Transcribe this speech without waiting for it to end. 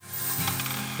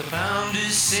The pound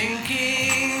is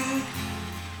sinking,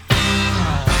 the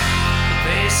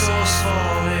peso's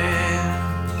falling,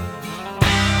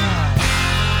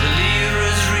 the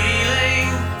lira's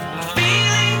reeling,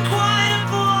 feeling quite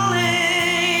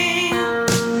appalling.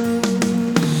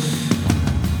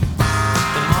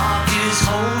 The mark is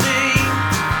holding,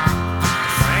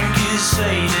 the franc is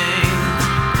fading,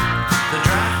 the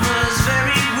drachma's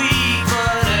very weak,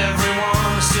 but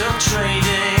everyone's still trading.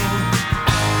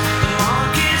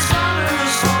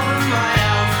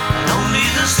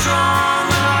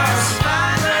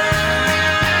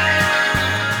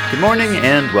 Good morning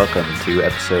and welcome to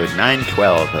episode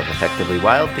 912 of Effectively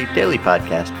Wild, the daily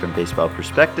podcast from Baseball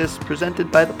Prospectus,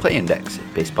 presented by the Play Index at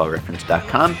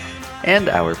baseballreference.com and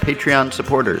our Patreon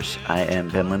supporters. I am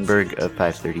Ben Lindbergh of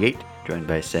 538, joined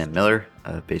by Sam Miller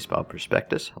of Baseball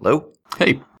Prospectus. Hello.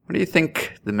 Hey. What do you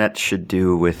think the Mets should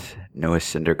do with Noah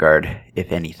Syndergaard,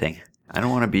 if anything? I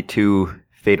don't want to be too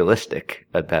fatalistic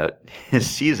about his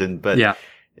season, but yeah.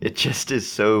 It just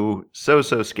is so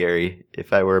scary.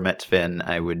 If I were a Mets fan,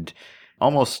 I would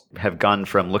almost have gone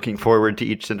from looking forward to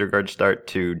each Syndergaard start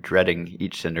to dreading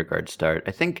each Syndergaard start.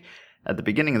 I think at the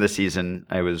beginning of the season,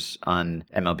 I was on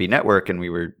MLB Network and we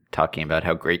were talking about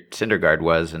how great Syndergaard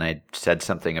was, and I said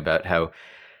something about how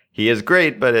he is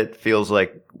great, but it feels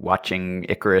like watching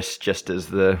Icarus just as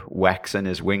the wax in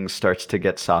his wings starts to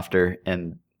get softer,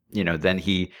 and then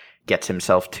he gets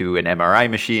himself to an MRI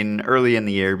machine early in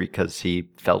the year because he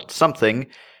felt something.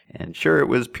 And sure, it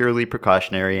was purely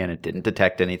precautionary and it didn't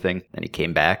detect anything. And he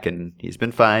came back and he's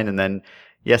been fine. And then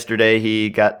yesterday he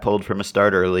got pulled from a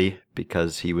start early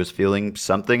because he was feeling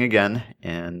something again.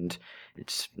 And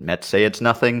Mets say it's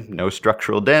nothing, no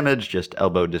structural damage, just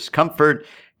elbow discomfort,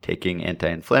 taking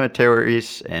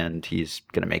anti-inflammatories, and he's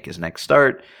going to make his next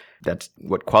start. That's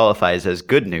what qualifies as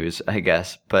good news, I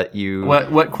guess. But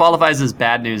What qualifies as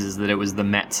bad news is that it was the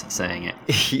Mets saying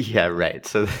it. Yeah, right.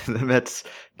 So the Mets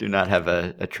do not have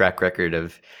a track record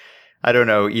of, I don't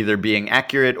know, either being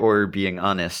accurate or being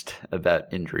honest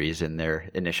about injuries in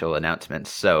their initial announcements.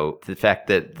 So the fact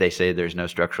that they say there's no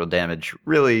structural damage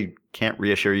really can't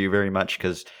reassure you very much,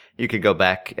 because you could go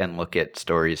back and look at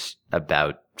stories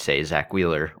about, say, Zach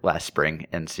Wheeler last spring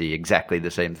and see exactly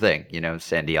the same thing.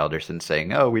 Sandy Alderson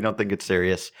saying, oh, we don't think it's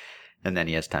serious. And then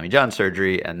he has Tommy John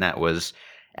surgery. And that was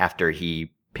after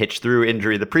he pitched through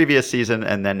injury the previous season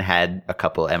and then had a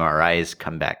couple MRIs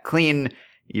come back clean,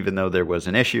 even though there was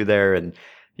an issue there. And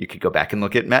you could go back and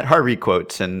look at Matt Harvey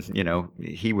quotes. And,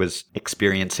 he was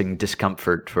experiencing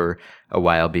discomfort for a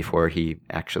while before he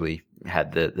actually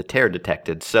had the tear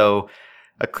detected. So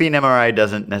a clean MRI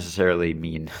doesn't necessarily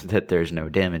mean that there's no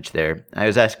damage there. I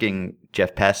was asking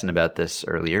Jeff Passan about this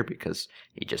earlier because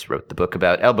he just wrote the book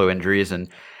about elbow injuries, and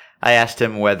I asked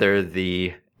him whether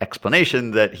the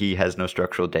explanation that he has no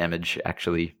structural damage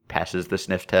actually passes the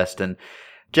sniff test, and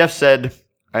Jeff said,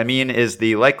 is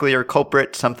the likelier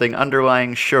culprit something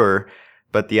underlying? Sure,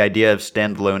 but the idea of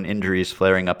standalone injuries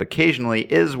flaring up occasionally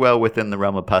is well within the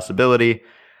realm of possibility.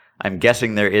 I'm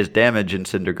guessing there is damage in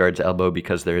Syndergaard's elbow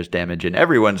because there is damage in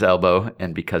everyone's elbow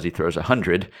and because he throws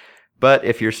 100. But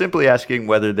if you're simply asking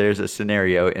whether there's a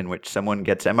scenario in which someone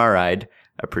gets MRI'd,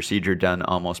 a procedure done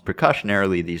almost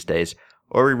precautionarily these days,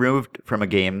 or removed from a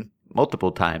game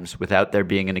multiple times without there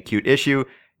being an acute issue,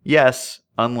 yes,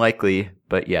 unlikely,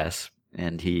 but yes.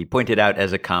 And he pointed out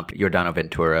as a comp Yordano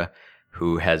Ventura,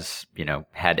 who has,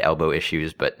 had elbow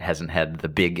issues but hasn't had the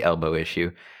big elbow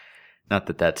issue. Not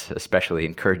that that's especially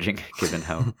encouraging, given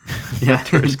how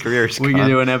Ventura's career is We can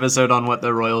do an episode on what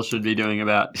the Royals should be doing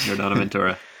about Yordano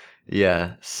Ventura.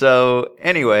 Yeah. So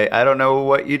anyway, I don't know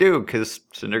what you do, because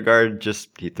Syndergaard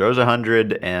he throws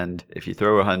 100, and if you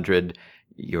throw 100,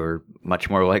 you're much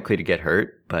more likely to get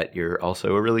hurt, but you're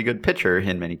also a really good pitcher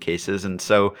in many cases. And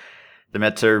so the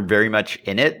Mets are very much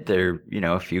in it. They're,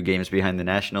 a few games behind the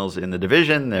Nationals in the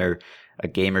division. They're a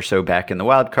game or so back in the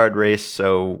wild card race.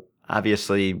 So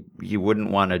obviously, you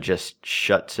wouldn't want to just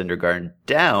shut Syndergaard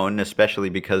down, especially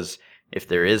because if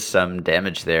there is some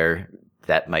damage there,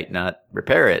 that might not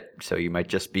repair it. So you might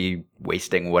just be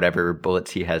wasting whatever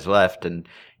bullets he has left, and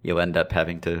you'll end up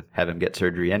having to have him get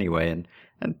surgery anyway.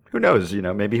 And who knows,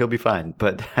 maybe he'll be fine.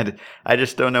 But I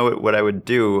just don't know what I would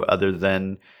do other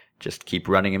than just keep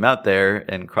running him out there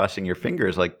and crossing your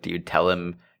fingers. Like, do you tell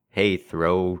him, hey,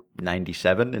 throw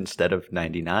 97 instead of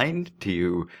 99? Do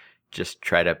you just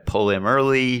try to pull him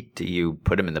early? Do you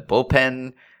put him in the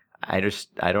bullpen? I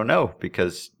don't know,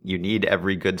 because you need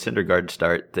every good Syndergaard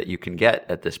start that you can get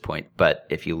at this point. But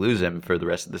if you lose him for the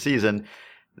rest of the season,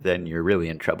 then you're really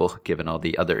in trouble given all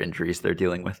the other injuries they're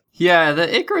dealing with. Yeah,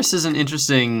 the Icarus is an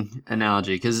interesting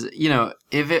analogy because,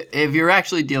 if you're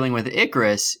actually dealing with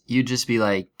Icarus, you'd just be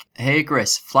like, hey,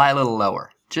 Icarus, fly a little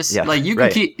lower. Just like you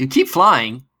can keep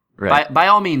flying. Right. By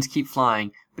all means, keep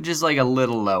flying, but just like a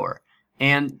little lower.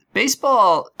 And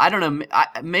baseball, I don't know.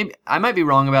 Maybe I might be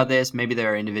wrong about this. Maybe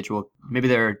there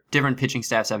are different pitching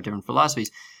staffs have different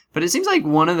philosophies. But it seems like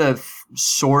one of the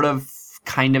sort of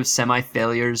kind of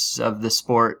semi-failures of the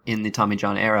sport in the Tommy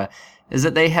John era is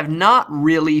that they have not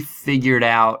really figured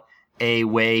out a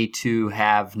way to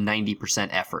have 90%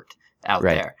 effort out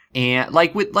there. And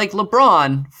like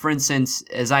LeBron, for instance,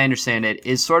 as I understand it,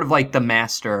 is sort of like the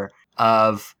master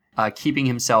of keeping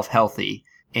himself healthy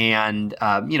and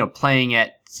playing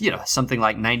at something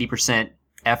like 90%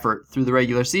 effort through the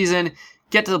regular season,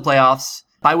 get to the playoffs.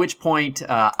 By which point, the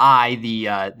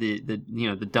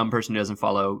dumb person who doesn't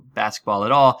follow basketball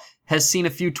at all, has seen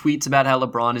a few tweets about how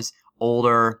LeBron is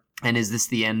older and is this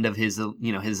the end of his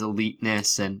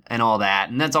eliteness and all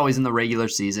that. And that's always in the regular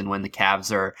season when the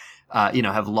Cavs are,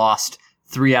 have lost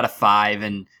 3 out of 5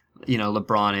 and,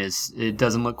 LeBron it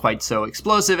doesn't look quite so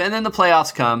explosive. And then the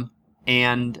playoffs come.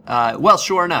 And,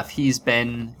 sure enough, he's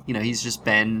just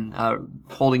been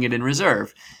holding it in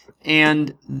reserve.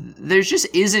 And there just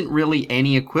isn't really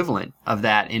any equivalent of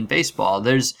that in baseball.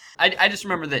 I just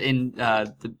remember that in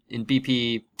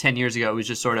BP 10 years ago, it was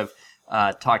just sort of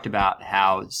talked about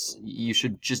how you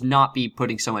should just not be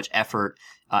putting so much effort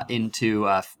into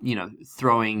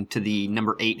throwing to the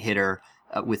number 8 hitter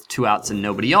with 2 outs and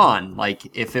nobody on.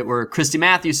 Like if it were Christy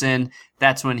Mathewson,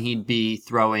 that's when he'd be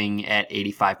throwing at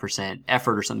 85%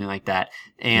 effort or something like that.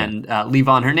 And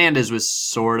Livan Hernandez was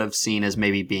sort of seen as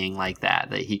maybe being like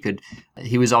that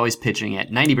he was always pitching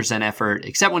at 90% effort,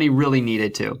 except when he really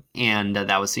needed to. And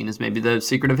that was seen as maybe the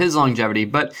secret of his longevity.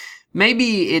 But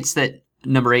maybe it's that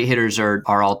number 8 hitters are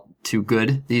all too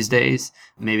good these days.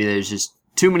 Maybe there's just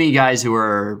too many guys who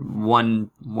are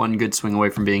one good swing away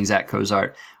from being Zach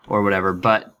Cozart or whatever,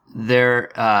 but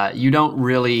you don't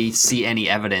really see any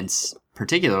evidence,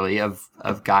 particularly of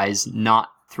guys not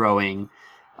throwing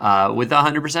with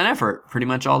 100% effort pretty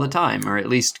much all the time, or at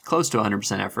least close to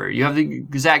 100% effort. You have the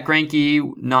Zach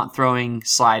Greinke not throwing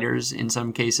sliders in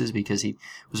some cases because he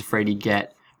was afraid he'd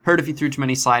get hurt if he threw too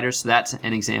many sliders, so that's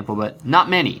an example, but not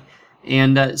many.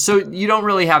 And so you don't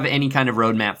really have any kind of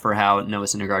roadmap for how Noah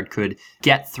Syndergaard could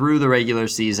get through the regular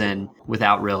season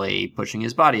without really pushing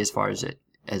his body as far as it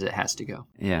has to go.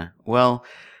 Yeah. Well,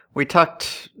 we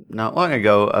talked not long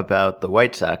ago about the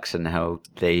White Sox and how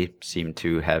they seem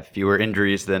to have fewer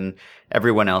injuries than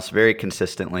everyone else very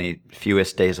consistently,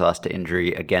 fewest days lost to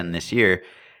injury again this year.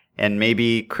 And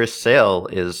maybe Chris Sale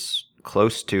is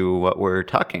close to what we're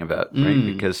talking about, right?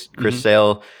 Because Chris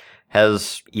Sale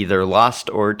has either lost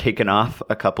or taken off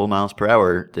a couple miles per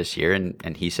hour this year.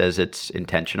 And he says it's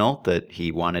intentional, that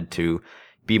he wanted to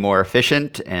be more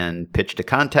efficient and pitch to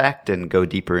contact and go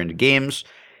deeper into games.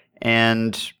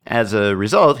 And as a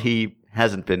result, he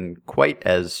hasn't been quite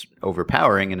as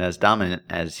overpowering and as dominant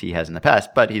as he has in the past,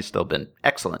 but he's still been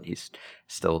excellent. He's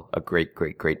still a great,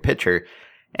 great, great pitcher.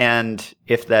 And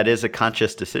if that is a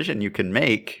conscious decision you can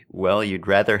make, well, you'd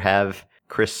rather have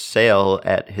Chris Sale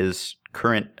at his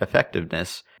current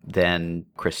effectiveness than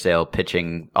Chris Sale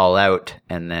pitching all out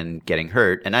and then getting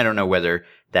hurt. And I don't know whether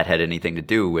that had anything to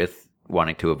do with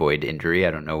wanting to avoid injury.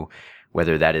 I don't know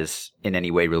whether that is in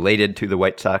any way related to the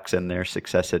White Sox and their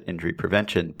success at injury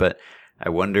prevention, but I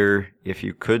wonder if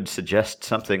you could suggest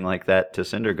something like that to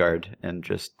Syndergaard and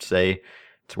just say,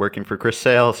 it's working for Chris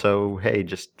Sale, so hey,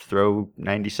 just throw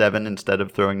 97 instead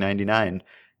of throwing 99,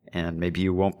 and maybe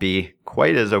you won't be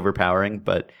quite as overpowering,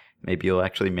 but maybe you'll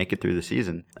actually make it through the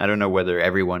season. I don't know whether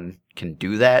everyone can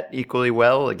do that equally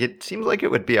well. Like, it seems like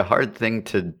it would be a hard thing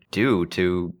to do,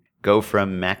 to go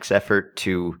from max effort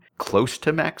to close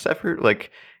to max effort.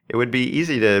 Like, it would be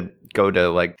easy to go to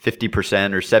like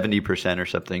 50% or 70% or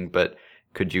something, but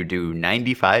could you do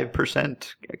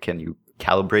 95%? Can you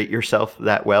calibrate yourself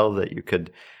that well that you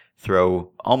could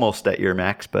throw almost at your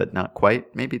max, but not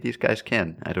quite? Maybe these guys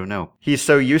can. I don't know. He's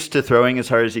so used to throwing as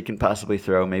hard as he can possibly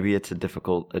throw. Maybe it's a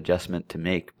difficult adjustment to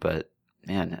make, but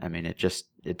man, I mean,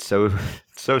 it's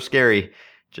so scary.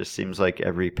 Just seems like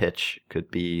every pitch could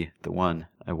be the one.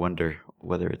 I wonder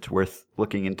whether it's worth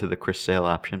looking into the Chris Sale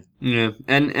option. Yeah,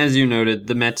 and as you noted,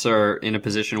 the Mets are in a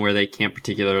position where they can't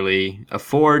particularly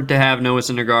afford to have Noah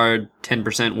Syndergaard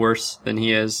 10% worse than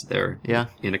he is. They're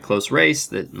in a close race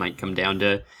that might come down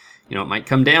to, it might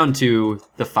come down to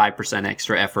the 5%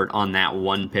 extra effort on that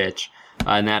one pitch,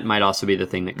 and that might also be the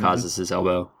thing that causes his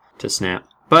elbow to snap.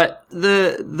 But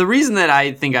the reason that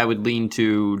I think I would lean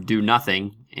to do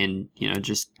nothing and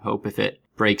just hope if it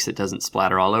breaks, it doesn't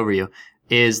splatter all over you,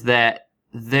 is that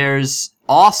there's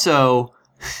also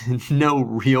no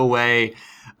real way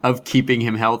of keeping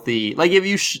him healthy. Like if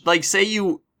you say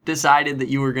you decided that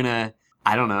you were gonna,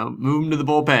 I don't know, move him to the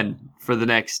bullpen for the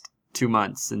next 2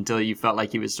 months until you felt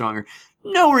like he was stronger.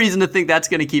 No reason to think that's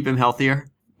gonna keep him healthier.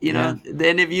 You know,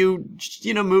 then if you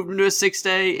moved him to a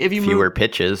 6-day, if you fewer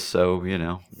pitches, so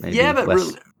maybe but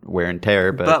less wear and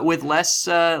tear, but with less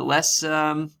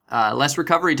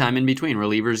recovery time in between.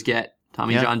 Relievers get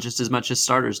Tommy John just as much as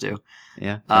starters do.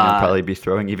 Yeah, and he'll probably be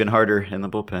throwing even harder in the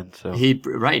bullpen. So he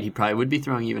probably would be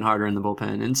throwing even harder in the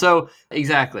bullpen, and so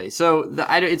exactly. So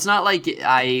it's not like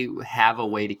I have a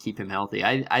way to keep him healthy.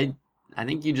 I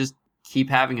think you just keep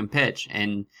having him pitch,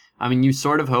 and I mean you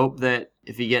sort of hope that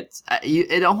if he gets,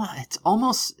 it's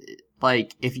almost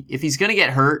like if he's gonna get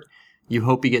hurt, you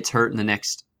hope he gets hurt in the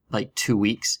next 2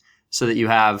 weeks, so that you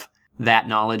have that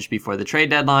knowledge before the trade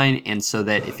deadline, and so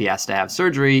that if he has to have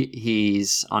surgery,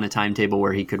 he's on a timetable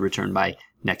where he could return by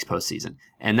next postseason.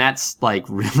 And that's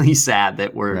really sad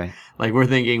that we're we're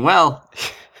thinking, well,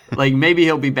 maybe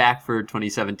he'll be back for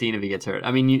 2017 if he gets hurt.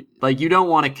 I mean, you don't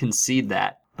want to concede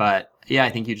that, but yeah, I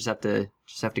think you just have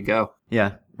to go.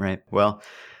 Yeah, right. Well,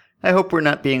 I hope we're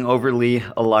not being overly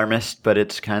alarmist, but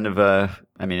it's kind of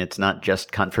it's not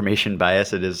just confirmation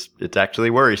bias. It's actually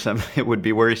worrisome. It would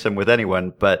be worrisome with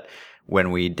anyone. But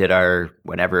when we did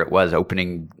whenever it was,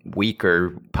 opening week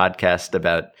or podcast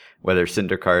about whether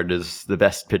Syndergaard is the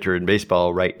best pitcher in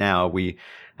baseball right now,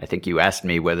 I think you asked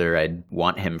me whether I'd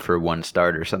want him for one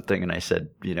start or something. And I said,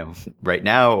 right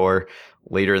now or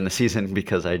later in the season,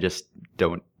 because I just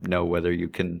don't know whether you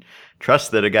can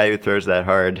trust that a guy who throws that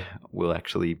hard will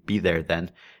actually be there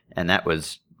then. And that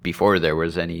was before there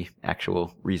was any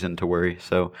actual reason to worry.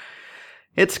 So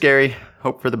it's scary.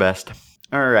 Hope for the best.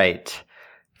 All right.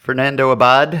 Fernando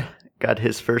Abad got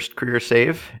his first career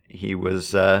save. He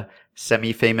was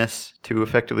semi-famous to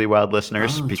Effectively Wild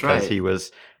listeners because he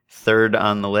was third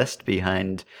on the list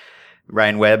behind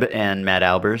Ryan Webb and Matt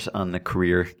Albers on the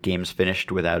career games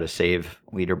finished without a save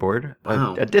leaderboard.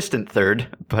 Wow. A distant third,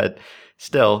 but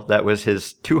still, that was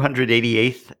his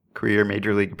 288th career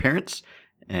major league appearance,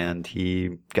 and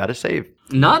he got a save.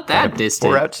 Not that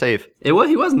distant. 4-out save. He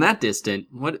wasn't that distant.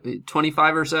 What,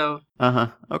 25 or so?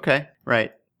 Okay,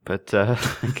 right. But I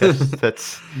guess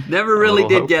that's never really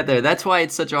did get there. That's why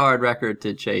it's such a hard record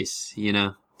to chase.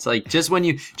 It's like just when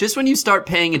you start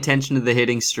paying attention to the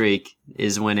hitting streak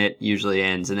is when it usually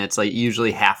ends, and it's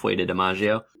usually halfway to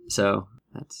DiMaggio. So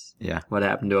that's what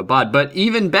happened to Abad. But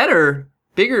even better,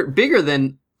 bigger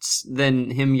than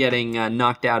him getting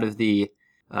knocked out of the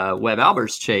Webb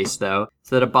Albers chase, though,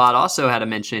 so that Abad also had a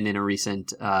mention in a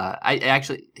recent.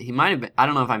 He might have been. I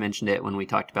don't know if I mentioned it when we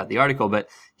talked about the article, but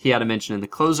he had a mention in the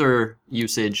closer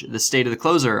usage, the State of the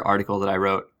Closer article that I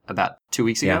wrote about 2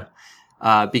 weeks ago.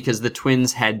 Because the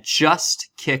Twins had just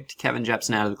kicked Kevin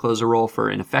Jepsen out of the closer role for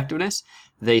ineffectiveness.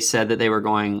 They said that they were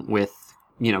going with,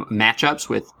 matchups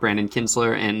with Brandon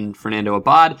Kinsler and Fernando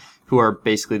Abad, who are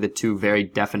basically the two very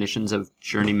definitions of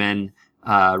journeymen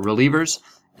relievers.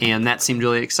 And that seemed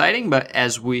really exciting. But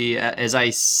as I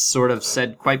sort of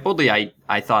said quite boldly,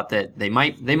 I thought that they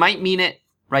might mean it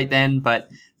right then, but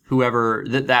whoever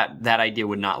that idea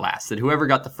would not last. That whoever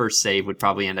got the first save would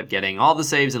probably end up getting all the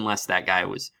saves unless that guy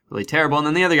was really terrible, and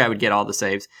then the other guy would get all the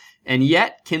saves. And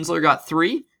yet Kinsler got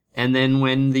 3, and then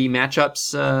when the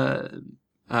matchups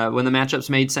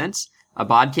made sense,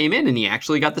 Abad came in and he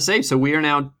actually got the save. So we are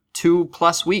now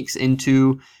 2+ weeks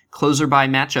into closer by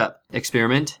matchup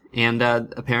experiment, and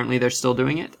apparently they're still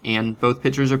doing it, and both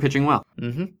pitchers are pitching well.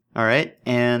 Mm-hmm. All right,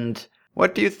 and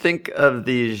what do you think of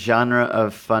the genre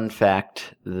of fun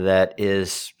fact that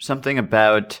is something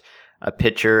about a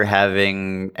pitcher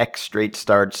having X straight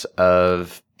starts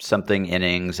of something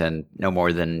innings and no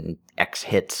more than X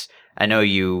hits? I know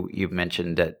you've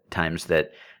mentioned at times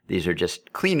that these are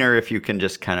just cleaner if you can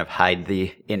just kind of hide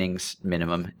the innings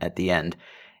minimum at the end.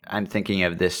 I'm thinking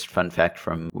of this fun fact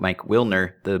from Mike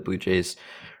Wilner, the Blue Jays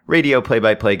radio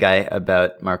play-by-play guy,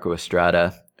 about Marco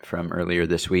Estrada from earlier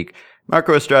this week.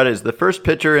 Marco Estrada is the first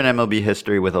pitcher in MLB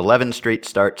history with 11 straight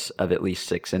starts of at least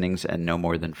 6 innings and no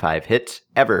more than 5 hits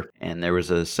ever. And there was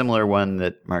a similar one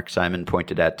that Mark Simon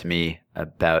pointed out to me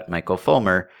about Michael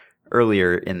Fulmer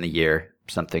earlier in the year.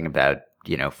 Something about,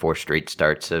 4 straight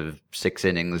starts of 6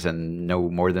 innings and no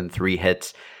more than 3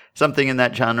 hits. Something in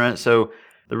that genre. So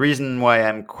the reason why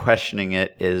I'm questioning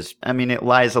it is, it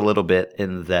lies a little bit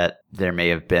in that there may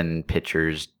have been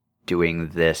pitchers doing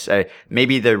this.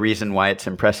 Maybe the reason why it's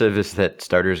impressive is that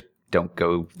starters don't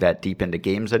go that deep into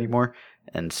games anymore.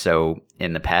 And so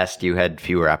in the past, you had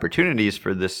fewer opportunities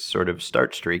for this sort of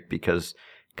start streak because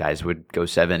guys would go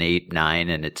 7, 8, 9,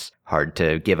 and it's hard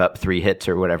to give up 3 hits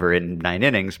or whatever in 9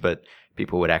 innings, but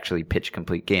people would actually pitch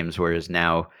complete games, whereas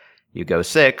now you go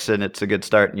 6 and it's a good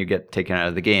start and you get taken out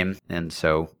of the game, and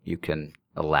so you can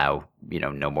allow,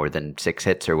 no more than 6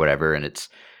 hits or whatever, and it's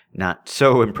not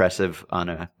so impressive on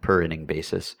a per inning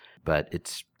basis, but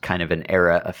it's kind of an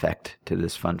era effect to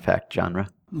this fun fact genre.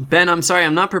 Ben, I'm sorry,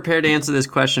 I'm not prepared to answer this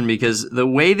question because the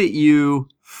way that you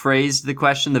phrased the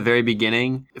question, the very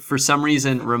beginning, for some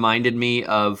reason reminded me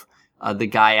of the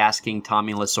guy asking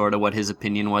Tommy Lasorda what his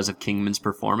opinion was of Kingman's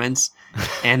performance.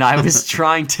 And I was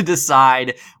trying to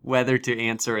decide whether to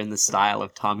answer in the style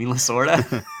of Tommy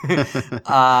Lasorda.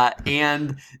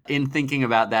 And in thinking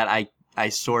about that, I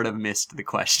sort of missed the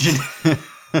question.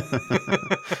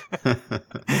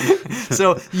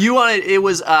 So you wanted, it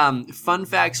was fun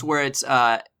facts where it's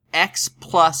X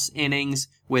plus innings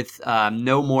with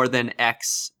no more than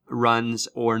X runs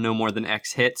or no more than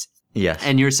X hits. Yes.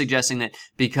 And you're suggesting that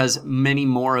because many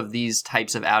more of these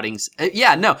types of outings,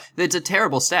 it's a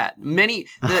terrible stat. Okay.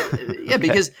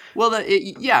 Because,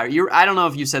 I don't know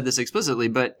if you said this explicitly,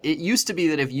 but it used to be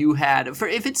that if you had,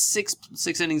 if it's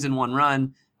six innings in 1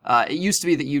 run, it used to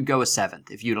be that you'd go a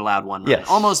 7th if you'd allowed 1 run. Yes.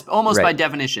 Almost Right. by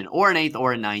definition, or an 8th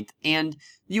or a 9th. And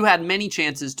you had many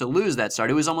chances to lose that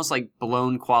start. It was almost like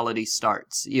blown quality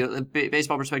starts.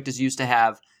 Baseball prospectus used to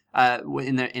have,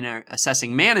 in their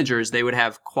assessing managers, they would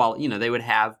have they would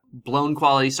have blown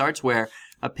quality starts where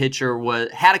a pitcher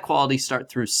had a quality start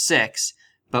through 6,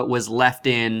 but was left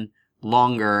in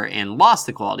longer and lost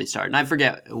the quality start. And I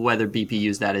forget whether BP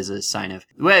used that as a sign of,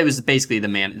 it was basically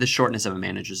the shortness of a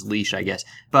manager's leash, I guess,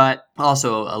 but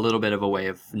also a little bit of a way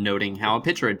of noting how a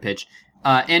pitcher had pitched.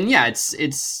 It's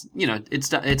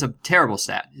a terrible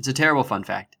stat. It's a terrible fun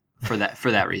fact for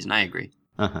that reason. I agree.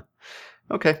 Uh-huh.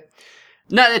 Okay.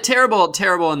 No,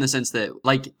 terrible in the sense that,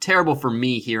 like, terrible for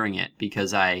me hearing it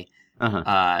because I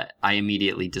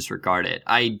immediately disregard it.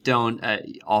 I don't.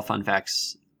 All fun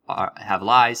facts have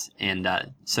lies, and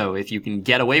so if you can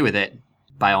get away with it,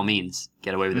 by all means,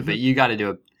 get away with it. But you got to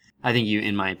do I think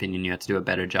in my opinion, you have to do a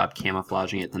better job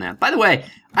camouflaging it than that. By the way,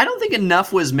 I don't think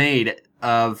enough was made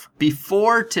of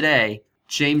before today.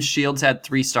 James Shields had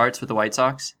 3 starts with the White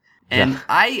Sox. And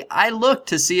yeah. I looked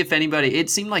to see if anybody, it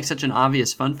seemed like such an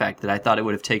obvious fun fact that I thought it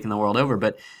would have taken the world over,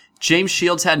 but James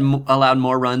Shields had allowed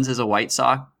more runs as a White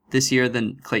Sox this year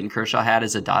than Clayton Kershaw had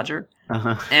as a Dodger.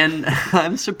 Uh-huh. And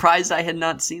I'm surprised I had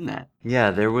not seen that.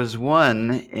 Yeah, there was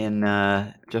one in,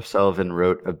 Jeff Sullivan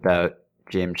wrote about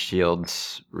James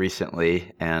Shields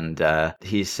recently, and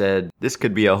he said, this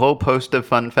could be a whole post of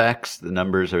fun facts. The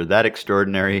numbers are that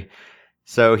extraordinary.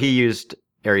 So he used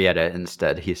Arrieta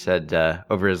instead. He said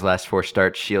over his last 4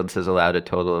 starts, Shields has allowed a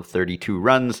total of 32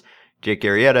 runs. Jake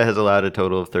Arrieta has allowed a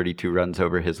total of 32 runs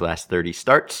over his last 30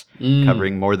 starts,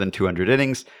 covering more than 200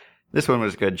 innings. This one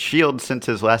was good. Shields, since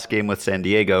his last game with San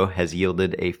Diego, has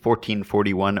yielded a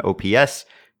 1441 OPS.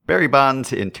 Barry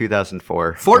Bonds in 2004.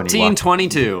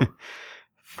 1422.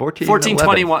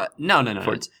 1421. No.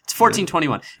 It's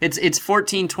 1421. It's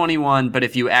 1421, but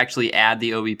if you actually add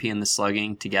the OBP and the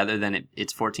slugging together, then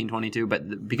it's 1422.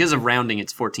 But because of rounding,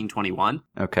 it's 1421.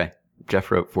 Okay.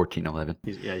 Jeff wrote 1411.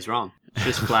 He's wrong.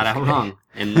 Just flat out wrong.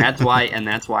 And that's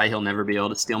why he'll never be able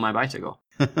to steal my bicycle.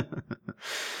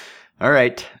 All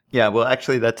right. Yeah, well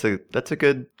actually that's a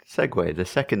good segue. The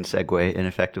second segue in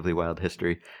Effectively Wild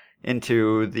History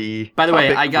into the By the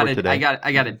way, I got today.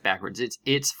 it backwards.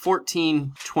 It's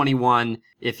 1421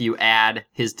 if you add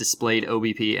his displayed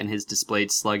OBP and his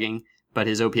displayed slugging, but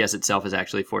his OPS itself is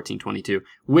actually 1422,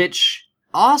 which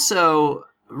also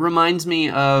reminds me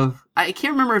of, I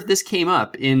can't remember if this came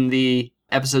up in the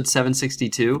episode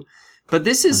 762, but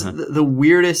this is the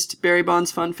weirdest Barry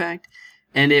Bonds fun fact,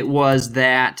 and it was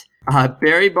that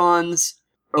Barry Bonds'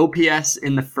 OPS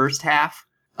in the first half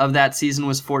of that season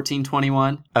was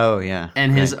 1421. Oh, yeah.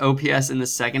 And his OPS in the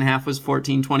second half was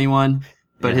 1421,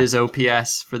 but his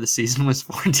OPS for the season was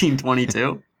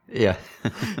 1422. Yeah.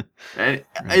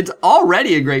 It's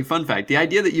already a great fun fact. The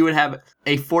idea that you would have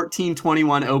a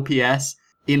 1421 OPS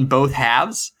in both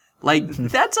halves, like,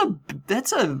 that's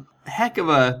a heck of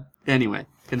a, anyway,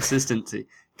 consistency.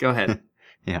 Go ahead.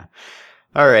 Yeah.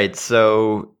 All right,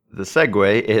 so the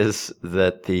segue is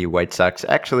that the White Sox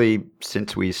actually,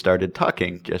 since we started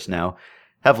talking just now,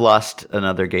 have lost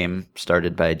another game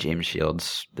started by James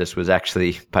Shields. This was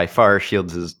actually by far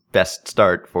Shields' best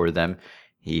start for them.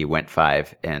 He went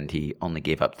 5 and he only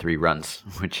gave up 3 runs,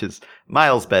 which is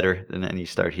miles better than any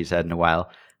start he's had in a while,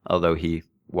 although he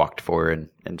walked 4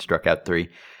 and struck out 3.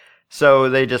 So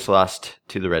they just lost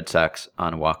to the Red Sox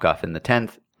on a walk-off in the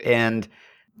 10th. And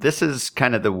this is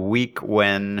kind of the week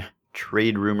when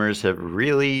trade rumors have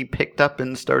really picked up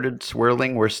and started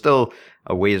swirling. We're still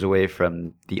a ways away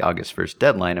from the August 1st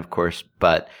deadline, of course,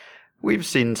 but we've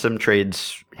seen some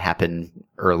trades happen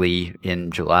early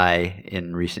in July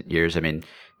in recent years. I mean,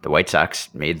 the White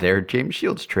Sox made their James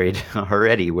Shields trade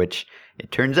already, which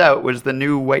it turns out was the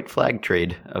new white flag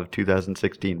trade of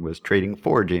 2016, was trading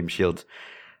for James Shields.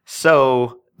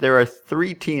 So there are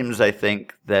 3 teams, I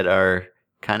think, that are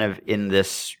kind of in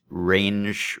this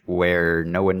range where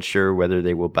no one's sure whether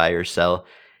they will buy or sell.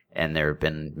 And there have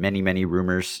been many, many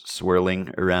rumors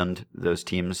swirling around those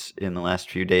teams in the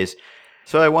last few days.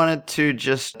 So I wanted to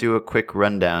just do a quick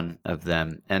rundown of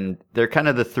them. And they're kind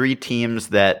of the 3 teams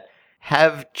that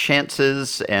have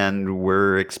chances and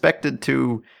were expected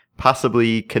to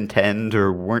possibly contend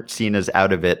or weren't seen as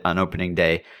out of it on opening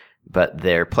day. But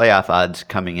their playoff odds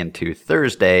coming into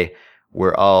Thursday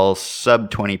were all sub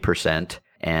 20%.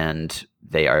 And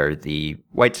they are the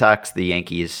White Sox, the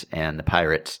Yankees, and the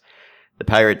Pirates. The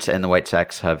Pirates and the White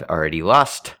Sox have already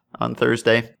lost on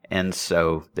Thursday, and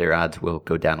so their odds will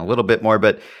go down a little bit more.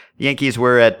 But the Yankees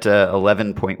were at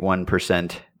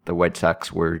 11.1%. The White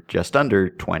Sox were just under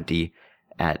 20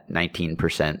 at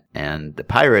 19%. And the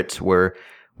Pirates were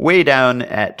way down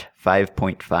at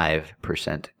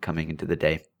 5.5% coming into the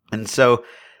day. And so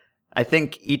I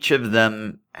think each of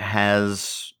them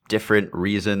has different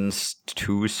reasons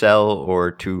to sell or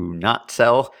to not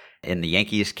sell. In the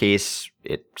Yankees case,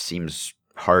 it seems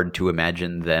hard to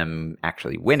imagine them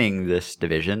actually winning this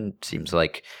division. It seems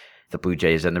like the Blue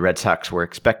Jays and the Red Sox were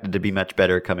expected to be much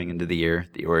better coming into the year.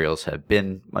 The Orioles have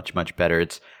been much, much better.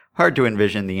 It's hard to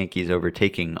envision the Yankees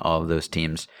overtaking all of those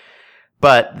teams.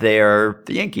 But they are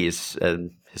the Yankees.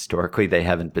 Historically, they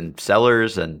haven't been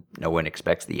sellers, and no one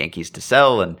expects the Yankees to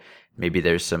sell. And maybe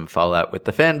there's some fallout with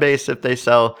the fan base if they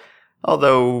sell.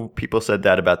 Although people said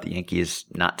that about the Yankees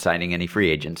not signing any free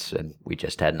agents, and we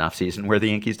just had an offseason where the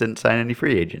Yankees didn't sign any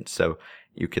free agents, so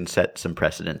you can set some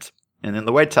precedents. And in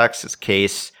the White Sox's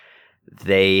case,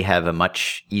 they have a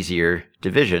much easier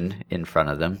division in front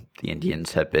of them. The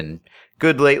Indians have been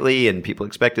good lately, and people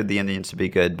expected the Indians to be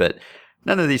good, but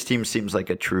none of these teams seems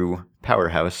like a true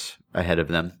powerhouse ahead of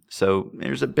them. So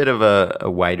there's a bit of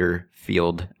a wider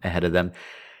field ahead of them.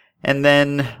 And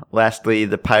then, lastly,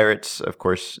 the Pirates, of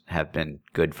course, have been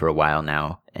good for a while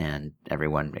now, and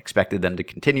everyone expected them to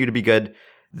continue to be good.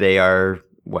 They are,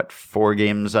 4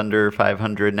 games under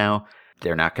 500 now?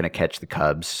 They're not going to catch the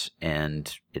Cubs,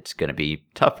 and it's going to be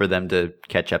tough for them to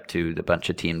catch up to the bunch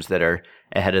of teams that are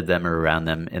ahead of them or around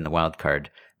them in the wild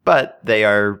card. But they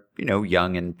are,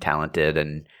 young and talented,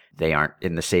 and they aren't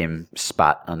in the same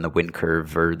spot on the win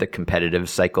curve or the competitive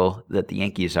cycle that the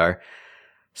Yankees are.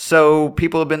 So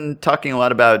people have been talking a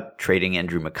lot about trading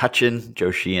Andrew McCutchen.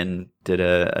 Joe Sheehan did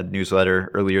a newsletter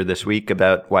earlier this week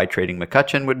about why trading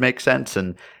McCutchen would make sense.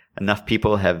 And enough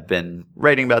people have been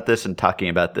writing about this and talking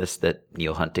about this that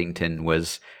Neil Huntington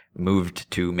was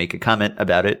moved to make a comment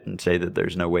about it and say that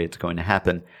there's no way it's going to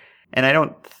happen. And I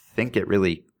don't think it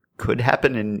really could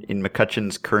happen in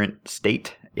McCutchen's current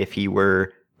state. If he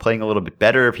were playing a little bit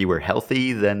better, if he were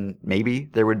healthy, then maybe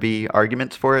there would be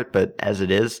arguments for it. But as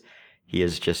it is, he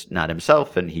is just not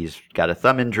himself, and he's got a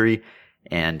thumb injury,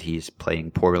 and he's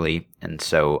playing poorly. And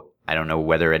so I don't know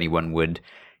whether anyone would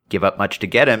give up much to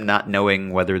get him, not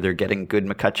knowing whether they're getting good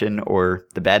McCutchen or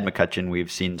the bad McCutchen we've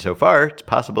seen so far. It's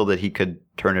possible that he could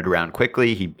turn it around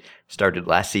quickly. He started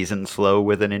last season slow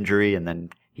with an injury, and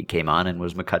then he came on and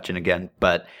was McCutchen again.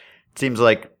 But it seems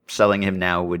like selling him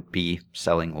now would be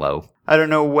selling low. I don't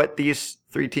know what these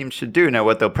 3 teams should do. Now,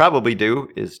 what they'll probably do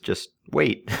is just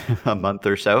wait a month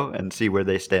or so and see where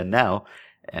they stand now.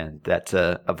 And that's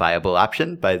a viable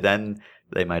option. By then,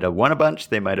 they might have won a bunch.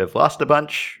 They might have lost a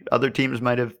bunch. Other teams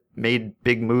might have made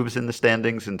big moves in the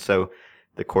standings. And so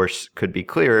the course could be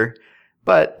clearer.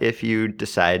 But if you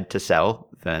decide to sell,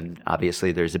 then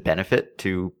obviously there's a benefit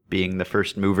to being the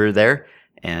first mover there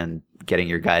and getting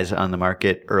your guys on the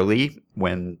market early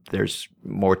when there's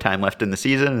more time left in the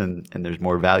season and there's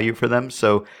more value for them.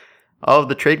 So all of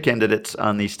the trade candidates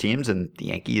on these teams, and the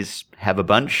Yankees have a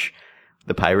bunch.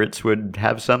 The Pirates would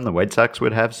have some. The White Sox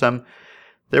would have some.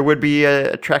 There would be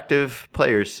attractive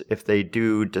players if they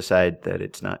do decide that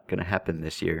it's not going to happen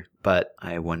this year. But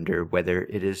I wonder whether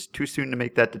it is too soon to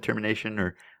make that determination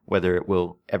or whether it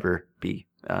will ever be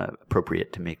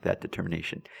appropriate to make that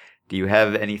determination. Do you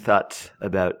have any thoughts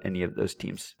about any of those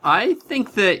teams? I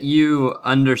think that you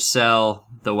undersell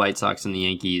the White Sox and the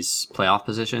Yankees' playoff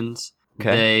positions.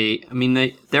 Okay.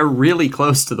 They're really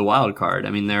close to the wild card. I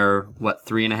mean, they're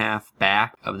 3.5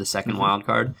 back of the second wild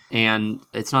card, and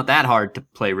it's not that hard to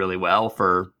play really well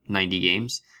for 90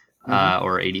 games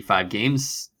or 85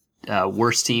 games.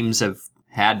 Worse teams have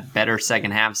had better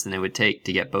second halves than it would take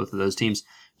to get both of those teams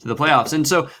to the playoffs. And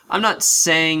so I'm not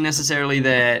saying necessarily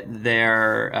that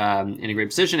they're in a great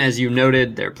position. As you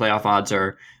noted, their playoff odds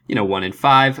are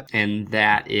 1-5, and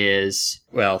that is,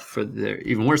 well, for the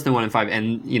even worse than 1-5.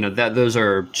 And that those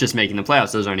are just making the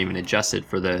playoffs. Those aren't even adjusted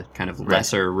for the kind of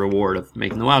lesser reward of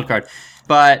making the wild card.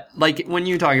 But like when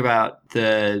you talk about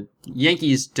the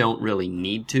Yankees, don't really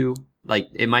need to. Like,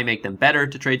 it might make them better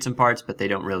to trade some parts, but they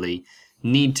don't really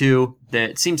need to.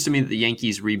 It seems to me that the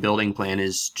Yankees' rebuilding plan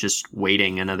is just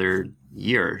waiting another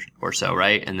year or so,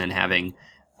 right? And then having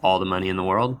all the money in the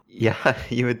world. Yeah,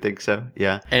 you would think so.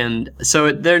 Yeah. And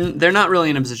so they're not really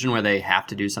in a position where they have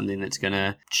to do something that's going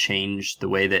to change the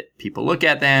way that people look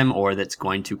at them, or that's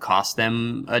going to cost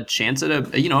them a chance at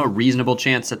a reasonable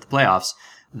chance at the playoffs.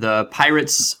 The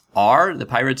Pirates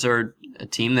are a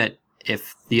team that,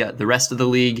 if the rest of the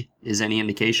league is any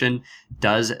indication,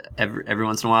 does every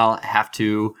once in a while have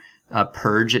to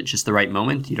purge at just the right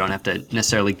moment. You don't have to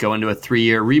necessarily go into a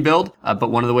 3-year rebuild,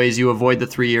 but one of the ways you avoid the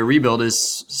 3-year rebuild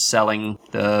is selling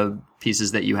the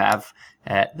pieces that you have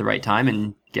at the right time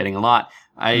and getting a lot.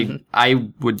 I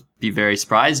would be very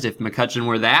surprised if McCutchen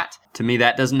were that. To me,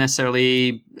 that doesn't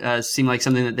necessarily seem like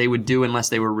something that they would do unless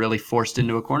they were really forced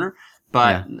into a corner.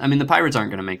 But, yeah. I mean, the Pirates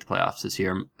aren't going to make the playoffs this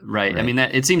year, right? I mean,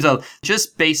 it seems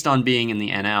just based on being in the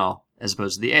NL as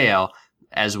opposed to the AL,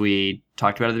 as we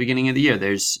talked about at the beginning of the year,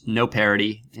 there's no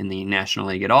parity in the National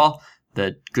League at all.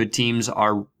 The good teams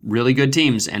are really good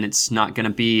teams, and it's not going to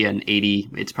be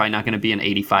it's probably not going to be an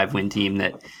 85 win team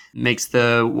that makes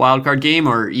the wild card game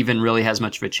or even really has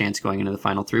much of a chance going into the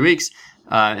final 3 weeks.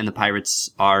 And the Pirates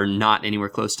are not anywhere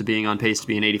close to being on pace to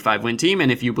be an 85 win team.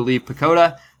 And if you believe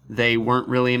Pacoda, they weren't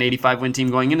really an 85 win team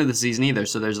going into the season either.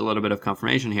 So there's a little bit of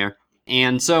confirmation here.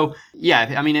 And so,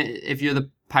 yeah, I mean, if you're the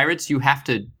Pirates, you have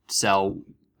to sell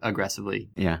aggressively.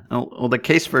 Yeah. Well, the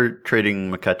case for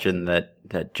trading McCutchen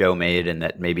that Joe made and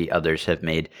that maybe others have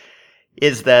made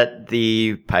is that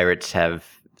the Pirates have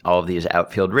all of these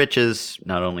outfield riches.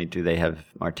 Not only do they have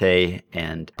Marte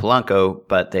and Polanco,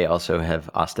 but they also have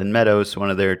Austin Meadows,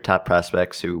 one of their top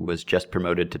prospects who was just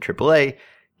promoted to AAA.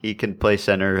 He can play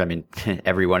center. I mean,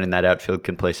 everyone in that outfield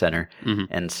can play center. Mm-hmm.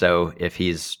 And so if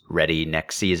he's ready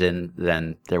next season,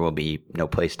 then there will be no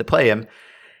place to play him.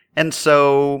 And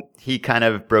so he kind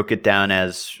of broke it down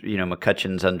as,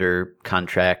 McCutchen's under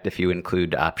contract if you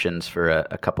include options for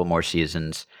a couple more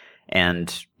seasons.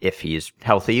 And if he's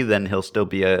healthy, then he'll still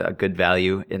be a good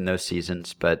value in those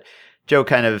seasons. But Joe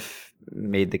kind of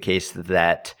made the case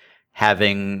that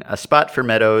having a spot for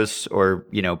Meadows, or,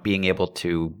 being able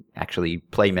to actually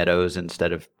play Meadows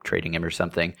instead of trading him or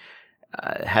something,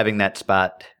 having that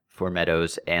spot for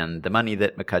Meadows and the money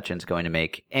that McCutchen's going to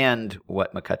make and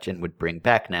what McCutchen would bring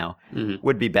back now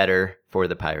would be better for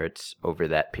the Pirates over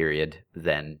that period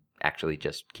than actually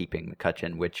just keeping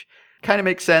McCutchen, which kind of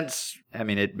makes sense. I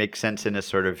mean, it makes sense in a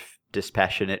sort of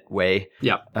dispassionate way.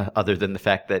 Yeah. Other than the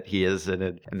fact that he is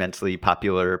an immensely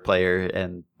popular player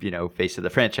and, face of the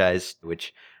franchise,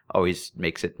 which always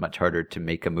makes it much harder to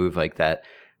make a move like that.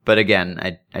 But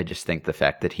again, I just think the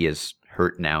fact that he is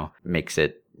hurt now makes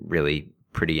it really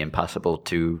pretty impossible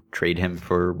to trade him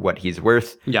for what he's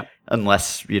worth. Yeah.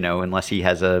 Unless he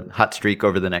has a hot streak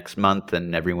over the next month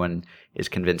and everyone is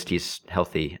convinced he's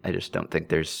healthy. I just don't think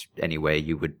there's any way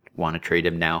you would want to trade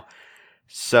him now.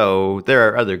 So there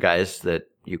are other guys that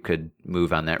you could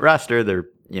move on that roster. There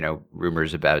are,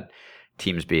 rumors about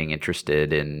teams being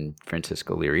interested in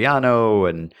Francisco Liriano,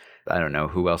 and I don't know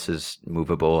who else is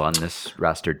movable on this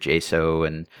roster. Jaso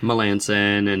and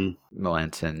Melanson,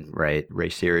 right? Ray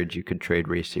Searage, you could trade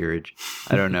Ray Searage.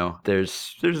 I don't know.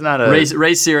 There's not a Ray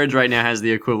Searage right now has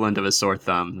the equivalent of a sore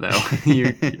thumb, though.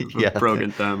 A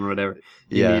broken thumb or whatever.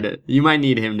 You might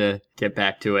need him to get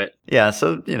back to it. Yeah.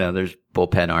 So there's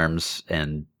bullpen arms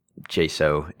and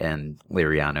Jaso and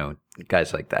Liriano,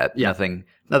 guys like that. Yeah.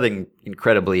 Nothing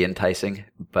incredibly enticing,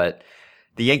 but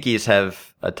the Yankees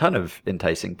have a ton of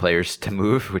enticing players to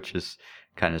move, which is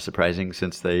kind of surprising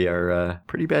since they are a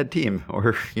pretty bad team.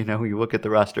 Or, you look at the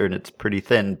roster and it's pretty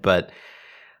thin. But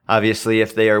obviously,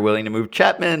 if they are willing to move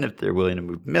Chapman, if they're willing to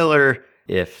move Miller,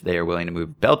 if they are willing to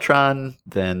move Beltran,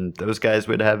 then those guys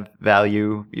would have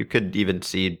value. You could even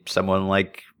see someone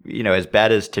like, as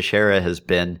bad as Teixeira has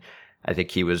been, I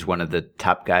think he was one of the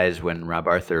top guys when Rob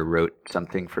Arthur wrote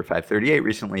something for 538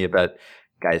 recently about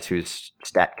guys whose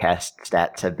StatCast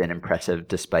stats have been impressive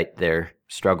despite their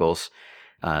struggles,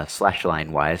 slash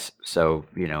line wise. So,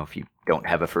 if you don't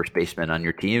have a first baseman on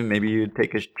your team, maybe you'd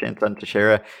take a chance on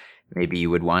Teixeira. Maybe you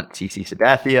would want CC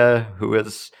Sabathia, who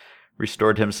has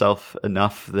restored himself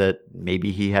enough that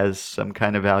maybe he has some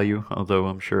kind of value, although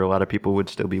I'm sure a lot of people would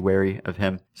still be wary of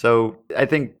him. So I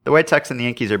think the White Sox and the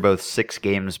Yankees are both 6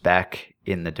 games back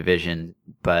in the division,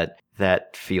 but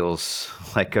that feels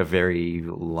like a very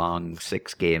long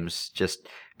 6 games just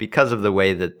because of the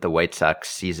way that the White Sox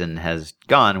season has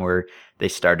gone, where they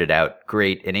started out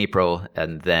great in April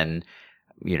and then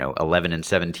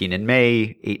 11-17 in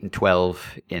May,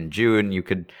 8-12 in June. You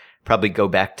could probably go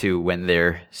back to when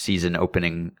their season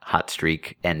opening hot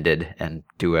streak ended and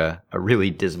do a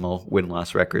really dismal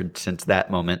win-loss record since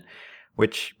that moment,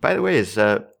 which, by the way, is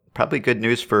probably good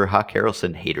news for Hawk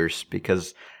Harrelson haters,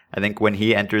 because I think when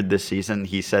he entered this season,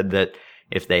 he said that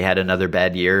if they had another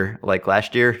bad year like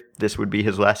last year, this would be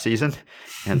his last season.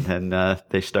 And then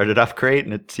they started off great,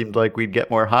 and it seemed like we'd get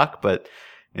more Hawk, but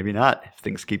maybe not. If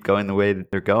things keep going the way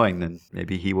that they're going, then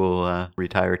maybe he will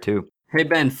retire too. Hey,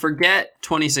 Ben, forget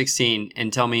 2016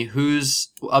 and tell me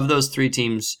of those 3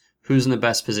 teams, who's in the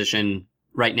best position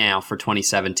right now for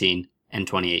 2017 and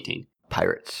 2018?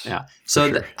 Pirates. Yeah. So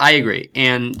sure. I agree.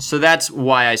 And so that's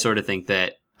why I sort of think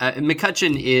that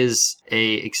McCutchen is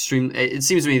it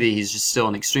seems to me that he's just still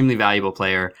an extremely valuable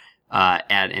player at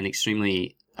an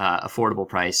extremely affordable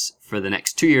price for the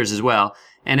next 2 years as well.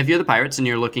 And if you're the Pirates and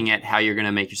you're looking at how you're going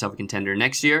to make yourself a contender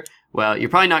next year, well, you're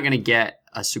probably not going to get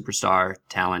a superstar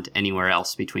talent anywhere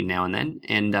else between now and then.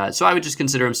 And so I would just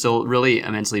consider him still really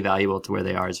immensely valuable to where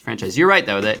they are as a franchise. You're right,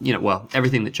 though, that,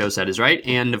 everything that Joe said is right.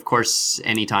 And of course,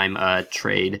 anytime a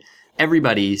trade,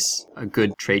 everybody's a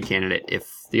good trade candidate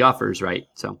if the offer is right.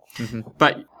 So,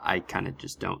 But I kind of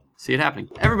just don't see it happening.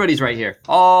 Everybody's right here.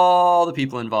 All the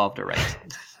people involved are right.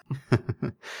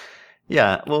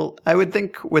 Yeah, well, I would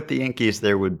think with the Yankees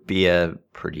there would be a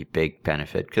pretty big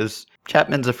benefit because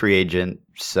Chapman's a free agent.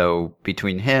 So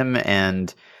between him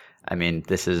and,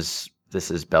 this is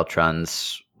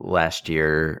Beltran's last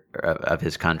year of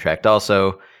his contract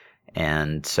also.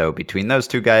 And so between those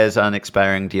 2 guys on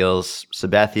expiring deals,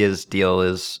 Sabatia's deal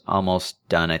is almost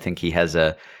done. I think he has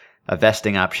a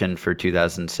vesting option for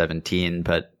 2017,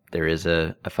 but there is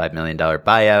a $5 million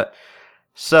buyout.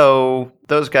 So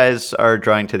those guys are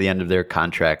drawing to the end of their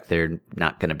contract. They're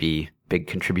not going to be big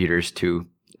contributors to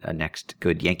a next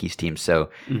good Yankees team. So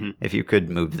if you could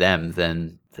move them,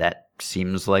 then that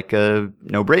seems like a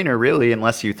no-brainer, really,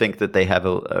 unless you think that they have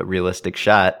a realistic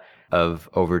shot of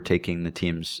overtaking the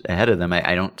teams ahead of them.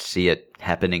 I don't see it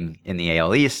happening in the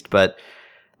AL East, but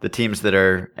the teams that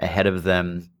are ahead of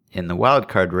them in the wild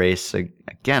card race,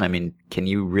 again, can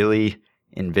you really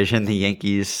envision the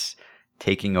Yankees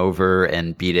taking over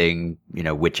and beating,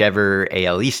 whichever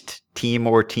AL East team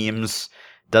or teams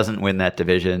doesn't win that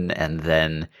division, and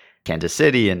then Kansas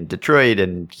City and Detroit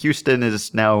and Houston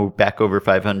is now back over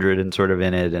 500 and sort of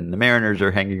in it, and the Mariners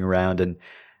are hanging around, and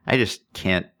I just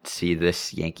can't see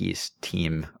this Yankees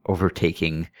team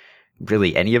overtaking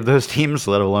really any of those teams,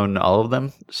 let alone all of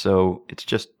them. So it's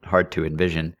just hard to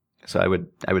envision. So I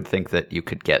would think that you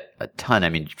could get a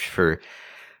ton.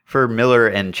 For Miller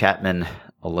and Chapman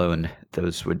alone,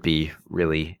 those would be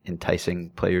really enticing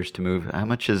players to move. How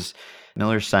much is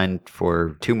Miller signed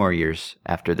for 2 more years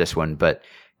after this one, but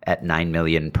at $9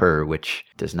 million per, which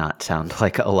does not sound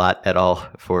like a lot at all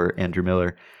for Andrew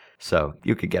Miller. So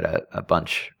you could get a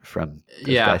bunch from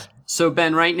those guys. So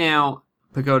Ben, right now,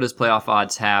 Pagoda's playoff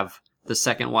odds have the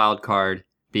second wild card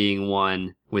being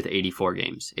won with 84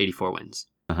 wins.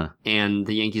 And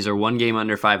the Yankees are 1 game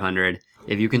under 500.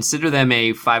 If you consider them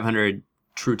a 500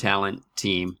 true talent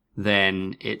team,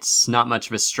 then it's not much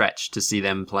of a stretch to see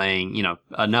them playing,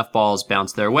 enough balls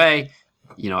bounce their way.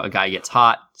 A guy gets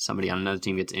hot, somebody on another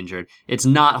team gets injured. It's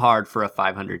not hard for a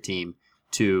 500 team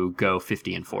to go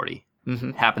 50-40.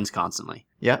 It happens constantly.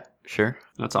 Yeah, sure.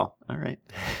 That's all. All right.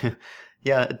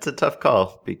 Yeah, it's a tough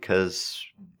call because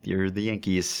you're the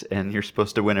Yankees and you're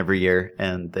supposed to win every year,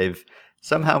 and they've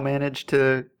somehow managed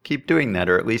to keep doing that,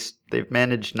 or at least they've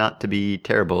managed not to be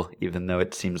terrible, even though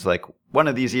it seems like one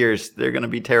of these years they're going to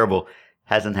be terrible.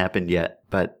 Hasn't happened yet,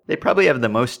 but they probably have the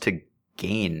most to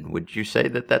gain. Would you say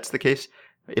that that's the case?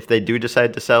 If they do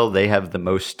decide to sell, they have the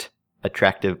most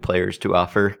attractive players to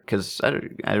offer, because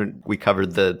we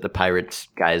covered the Pirates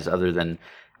guys other than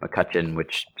McCutchen,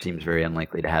 which seems very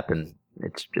unlikely to happen.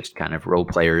 It's just kind of role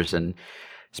players and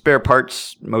spare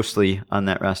parts mostly on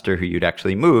that roster who you'd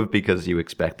actually move because you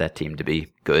expect that team to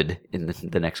be good in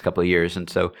the next couple of years, and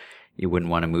so you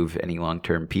wouldn't want to move any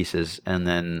long-term pieces. And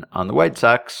then on the White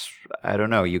Sox, I don't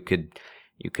know, you could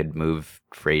move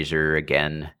Frazier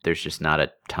again. There's just not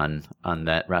a ton on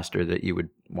that roster that you would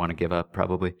want to give up,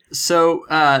 probably. So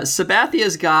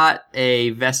Sabatia's got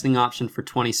a vesting option for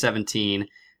 2017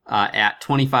 at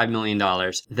 $25 million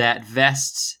that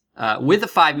vests with a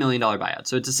 $5 million buyout.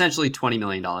 So it's essentially $20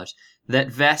 million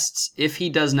that vests if he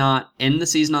does not end the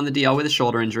season on the DL with a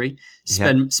shoulder injury,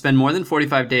 spend more than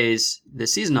 45 days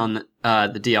this season on the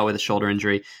DL with a shoulder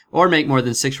injury, or make more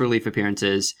than 6 relief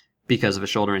appearances because of a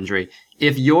shoulder injury.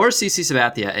 If you're CC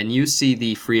Sabathia and you see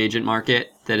the free agent market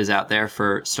that is out there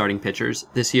for starting pitchers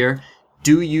this year,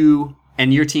 do you,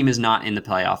 and your team is not in the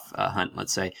playoff hunt,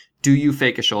 let's say, do you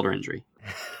fake a shoulder injury?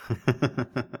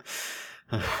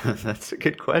 That's a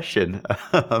good question.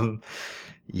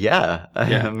 Yeah.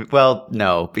 Well,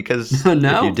 no, because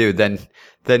No? if you do, then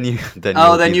you then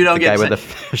you'll you don't be the get guy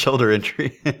with a shoulder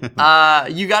injury.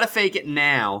 You got to fake it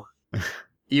now.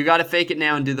 You got to fake it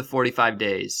now and do the 45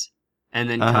 days, and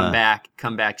then come back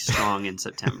strong in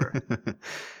September.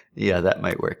 Yeah, that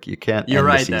might work. You can't You're end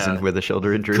right, the season though. with a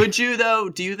shoulder injury. Could you though?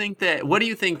 Do you think that? What do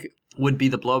you think would be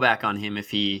the blowback on him if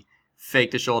he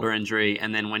faked a shoulder injury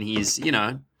and then when he's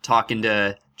talking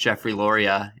to Jeffrey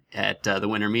Loria at the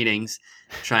winter meetings,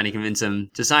 trying to convince him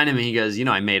to sign him, and he goes,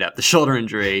 I made up the shoulder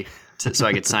injury so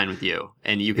I could sign with you,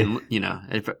 and you can,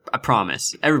 I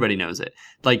promise. Everybody knows it.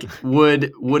 Like,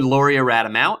 would Loria rat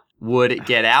him out? Would it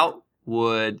get out?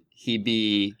 Would he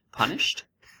be punished?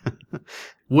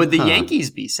 Would the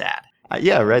Yankees be sad?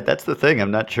 Yeah, right. That's the thing.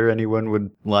 I'm not sure anyone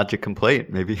would lodge a complaint.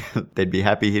 Maybe they'd be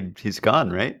happy he's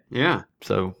gone, right? Yeah.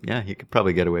 So, yeah, he could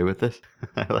probably get away with this.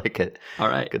 I like it. All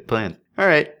right. Good plan. All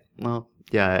right. Well,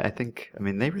 yeah,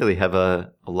 they really have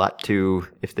a lot to,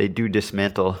 if they do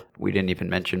dismantle. We didn't even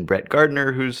mention Brett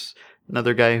Gardner, who's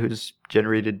another guy who's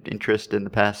generated interest in the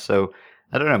past. So,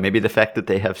 I don't know. Maybe the fact that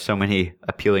they have so many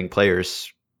appealing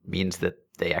players means that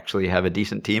they actually have a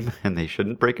decent team and they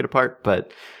shouldn't break it apart.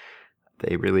 But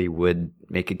they really would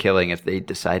make a killing if they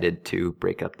decided to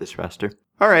break up this roster.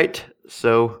 All right,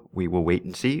 so we will wait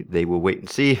and see. They will wait and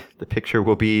see. The picture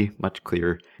will be much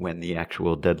clearer when the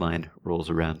actual deadline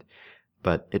rolls around.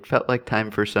 But it felt like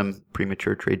time for some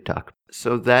premature trade talk.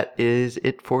 So that is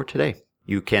it for today.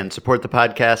 You can support the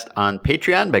podcast on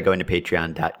Patreon by going to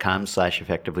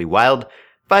patreon.com/effectivelywild.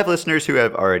 5 listeners who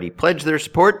have already pledged their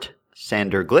support: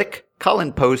 Sander Glick,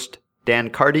 Colin Post,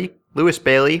 Dan Cardy, Lewis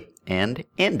Bailey, and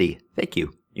Andy. Thank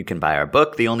you. You can buy our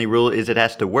book, The Only Rule Is It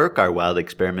Has to Work, our wild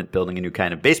experiment building a new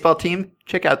kind of baseball team.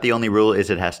 Check out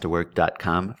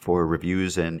theonlyruleisithastowork.com for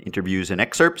reviews and interviews and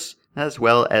excerpts, as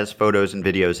well as photos and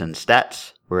videos and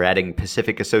stats. We're adding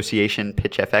Pacific Association,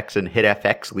 PitchFX, and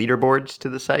HitFX leaderboards to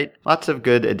the site. Lots of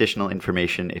good additional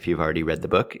information if you've already read the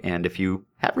book. And if you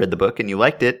have read the book and you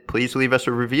liked it, please leave us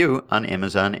a review on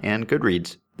Amazon and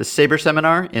Goodreads. The Sabre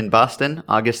Seminar in Boston,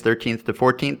 August 13th to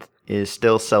 14th, is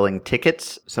still selling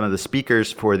tickets. Some of the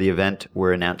speakers for the event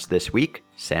were announced this week.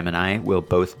 Sam and I will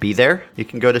both be there. You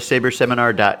can go to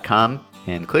saberseminar.com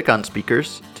and click on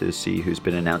speakers to see who's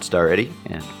been announced already.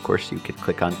 And of course, you can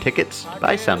click on tickets to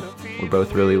buy some. We're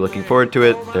both really looking forward to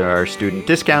it. There are student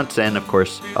discounts, and of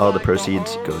course, all the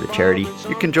proceeds go to charity.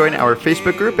 You can join our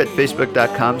Facebook group at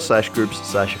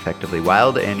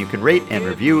facebook.com/groups/effectivelywild, and you can rate and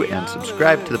review and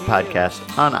subscribe to the podcast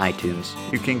on iTunes.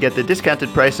 You can get the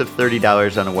discounted price of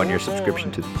 $30 on a 1-year subscription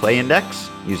to the Play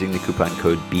Index using the coupon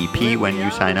code BP when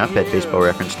you sign up at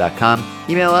baseballreference.com.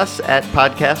 Email us at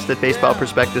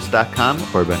podcast@baseballprospectus.com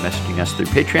or by messaging us through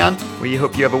Patreon. We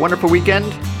hope you have a wonderful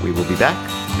weekend. We will be back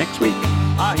next week.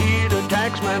 I hear the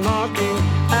taxman knocking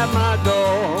at my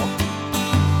door.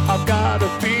 I've got a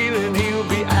feeling he'll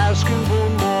be asking for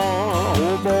more.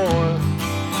 Oh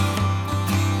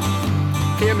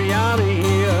boy, get me out of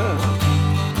here.